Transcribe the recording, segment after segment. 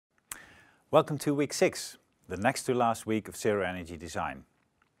Welcome to week 6, the next to last week of Zero Energy Design.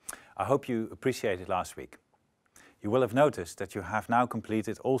 I hope you appreciated last week. You will have noticed that you have now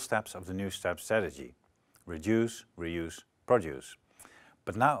completed all steps of the New STEP strategy. Reduce, reuse, produce.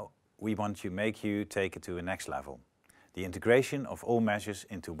 But now we want to make you take it to a next level. The integration of all measures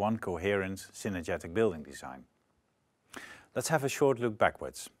into one coherent, synergetic building design. Let's have a short look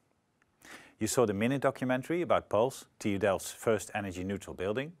backwards. You saw the mini documentary about Pulse, TU Delft's first energy neutral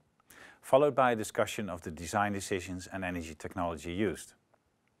building, followed by a discussion of the design decisions and energy technology used.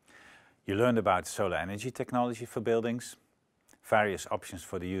 You learned about solar energy technology for buildings, various options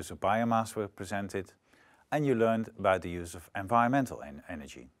for the use of biomass were presented, and you learned about the use of environmental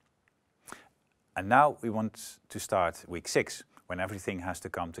energy. And now we want to start week 6, when everything has to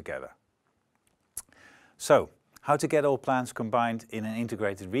come together. So, how to get all plans combined in an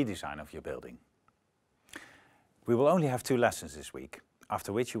integrated redesign of your building? We will only have 2 lessons this week,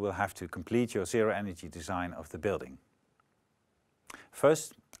 after which you will have to complete your zero energy design of the building.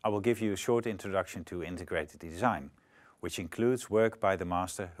 First, I will give you a short introduction to integrated design, which includes work by the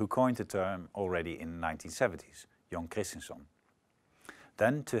master who coined the term already in the 1970s, Jon Christensen.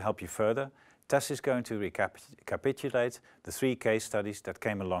 Then, to help you further, Tess is going to recapitulate the 3 case studies that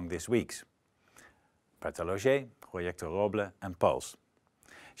came along this week: Pret a Loger, Projector Roble and Pulse.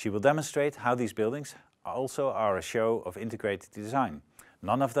 She will demonstrate how these buildings also are a show of integrated design.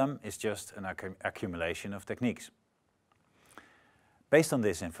 None of them is just an accumulation of techniques. Based on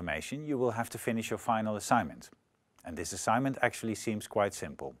this information, you will have to finish your final assignment. And this assignment actually seems quite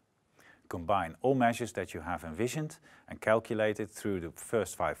simple. Combine all measures that you have envisioned and calculated through the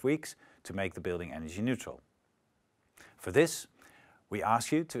first 5 weeks to make the building energy neutral. For this, we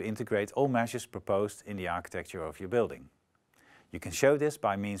ask you to integrate all measures proposed in the architecture of your building. You can show this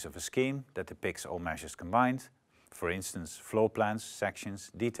by means of a scheme that depicts all measures combined, for instance, floor plans,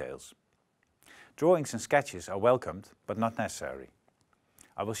 sections, details. Drawings and sketches are welcomed, but not necessary.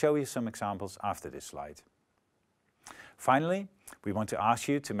 I will show you some examples after this slide. Finally, we want to ask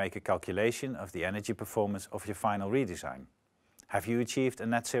you to make a calculation of the energy performance of your final redesign. Have you achieved a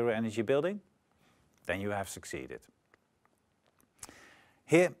net zero energy building? Then you have succeeded.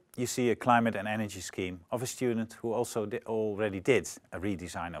 Here you see a climate and energy scheme of a student who also already did a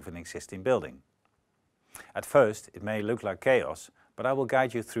redesign of an existing building. At first it may look like chaos, but I will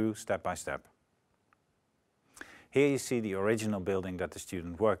guide you through step by step. Here you see the original building that the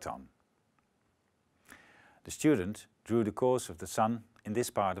student worked on. The student drew the course of the sun in this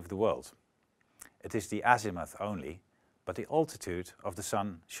part of the world. It is the azimuth only, but the altitude of the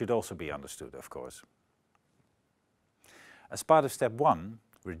sun should also be understood, of course. As part of step 1,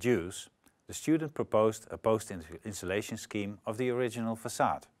 reduce, the student proposed a post-insulation scheme of the original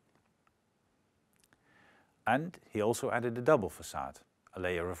facade. And he also added a double facade, a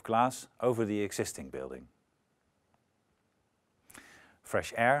layer of glass over the existing building.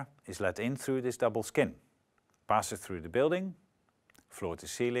 Fresh air is let in through this double skin, passes through the building, floor to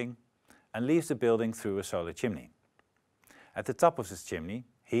ceiling, and leaves the building through a solar chimney. At the top of this chimney,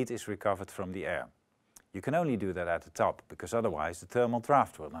 heat is recovered from the air. You can only do that at the top, because otherwise the thermal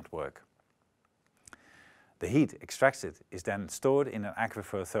draft will not work. The heat extracted is then stored in an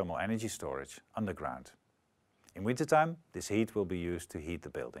aquifer thermal energy storage underground. In wintertime, this heat will be used to heat the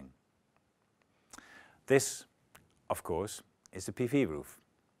building. This, of course, is the PV roof,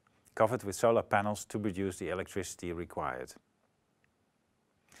 covered with solar panels to produce the electricity required.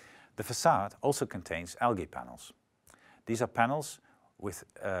 The facade also contains algae panels. These are panels with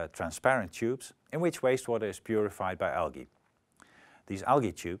transparent tubes in which wastewater is purified by algae. These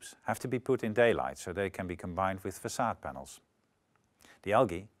algae tubes have to be put in daylight so they can be combined with facade panels. The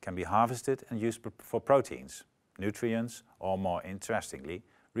algae can be harvested and used for proteins, nutrients, or more interestingly,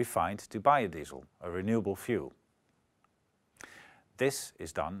 refined to biodiesel, a renewable fuel. This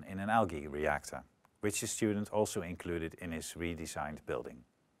is done in an algae reactor, which the student also included in his redesigned building.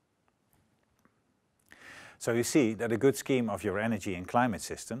 So you see that a good scheme of your energy and climate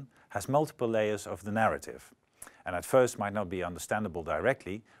system has multiple layers of the narrative, and at first might not be understandable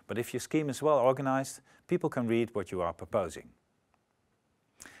directly, but if your scheme is well organized, people can read what you are proposing.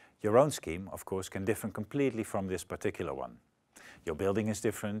 Your own scheme, of course, can differ completely from this particular one. Your building is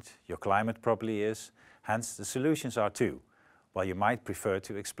different, your climate probably is, hence the solutions are too, while you might prefer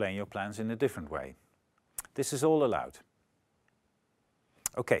to explain your plans in a different way. This is all allowed.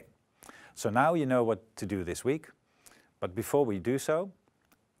 Okay, so now you know what to do this week, but before we do so,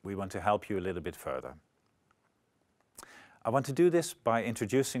 we want to help you a little bit further. I want to do this by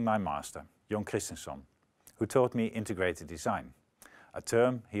introducing my master, Jon Christensen, who taught me integrated design, a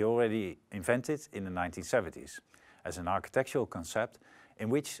term he already invented in the 1970s as an architectural concept in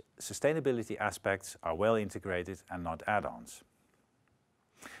which sustainability aspects are well integrated and not add-ons.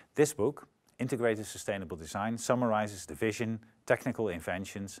 This book, Integrated Sustainable Design, summarizes the vision, technical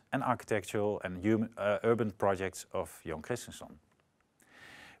inventions and architectural and urban projects of Jon Christensen.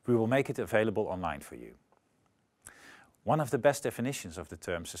 We will make it available online for you. One of the best definitions of the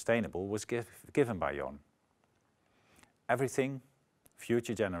term sustainable was given by Jon. Everything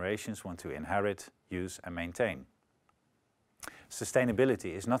future generations want to inherit, use and maintain.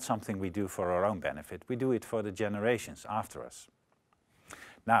 Sustainability is not something we do for our own benefit, we do it for the generations after us.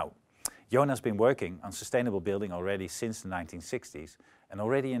 Now, Jon has been working on sustainable building already since the 1960s, and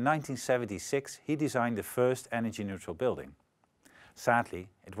already in 1976 he designed the first energy-neutral building. Sadly,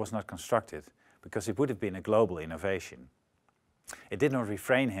 it was not constructed because it would have been a global innovation. It did not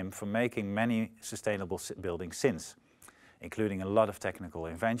refrain him from making many sustainable buildings since, including a lot of technical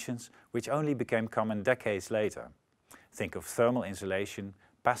inventions which only became common decades later. Think of thermal insulation,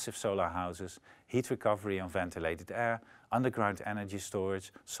 passive solar houses, heat recovery on ventilated air, underground energy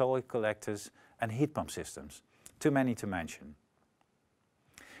storage, soil collectors and heat pump systems. Too many to mention.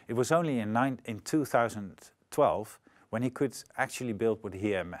 It was only in 2012 when he could actually build what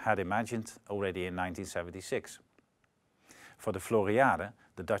he had imagined already in 1976. For the Floriade,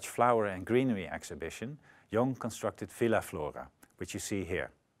 the Dutch flower and greenery exhibition, Jon constructed Villa Flora, which you see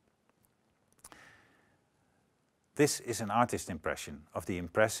here. This is an artist's impression of the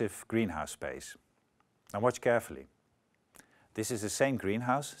impressive greenhouse space. Now watch carefully. This is the same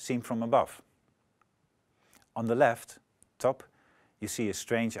greenhouse seen from above. On the left, top, you see a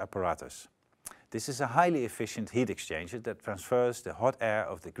strange apparatus. This is a highly efficient heat exchanger that transfers the hot air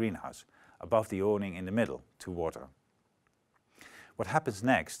of the greenhouse above the awning in the middle to water. What happens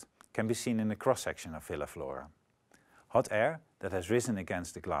next can be seen in the cross-section of Villa Flora. Hot air that has risen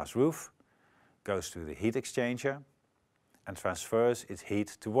against the glass roof goes to the heat exchanger and transfers its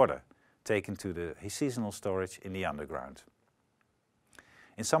heat to water, taken to the seasonal storage in the underground.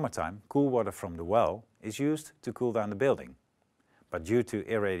 In summertime, cool water from the well is used to cool down the building. But due to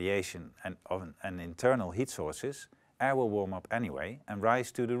irradiation and internal heat sources, air will warm up anyway and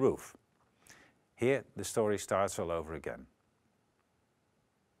rise to the roof. Here the story starts all over again.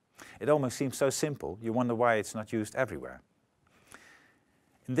 It almost seems so simple, you wonder why it's not used everywhere.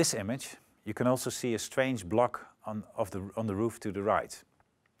 In this image, you can also see a strange block on the roof to the right.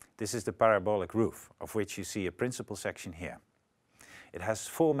 This is the parabolic roof, of which you see a principal section here. It has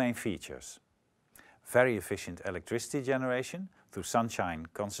four main features. Very efficient electricity generation through sunshine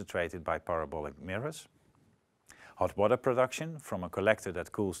concentrated by parabolic mirrors. Hot water production from a collector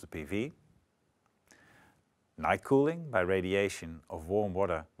that cools the PV. Night cooling by radiation of warm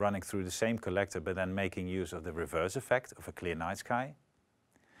water running through the same collector but then making use of the reverse effect of a clear night sky.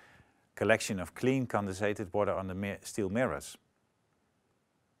 Collection of clean condensated water on the steel mirrors.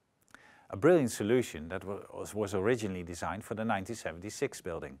 A brilliant solution that was originally designed for the 1976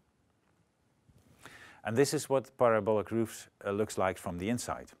 building. And this is what parabolic roofs looks like from the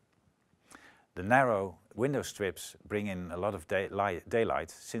inside. The narrow window strips bring in a lot of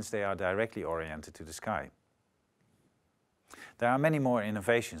daylight since they are directly oriented to the sky. There are many more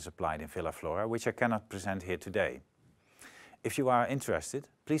innovations applied in Villa Flora which I cannot present here today. If you are interested,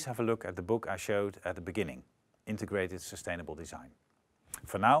 please have a look at the book I showed at the beginning, Integrated Sustainable Design.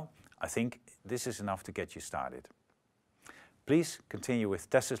 For now, I think this is enough to get you started. Please continue with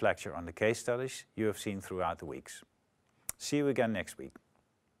Tessa's lecture on the case studies you have seen throughout the weeks. See you again next week.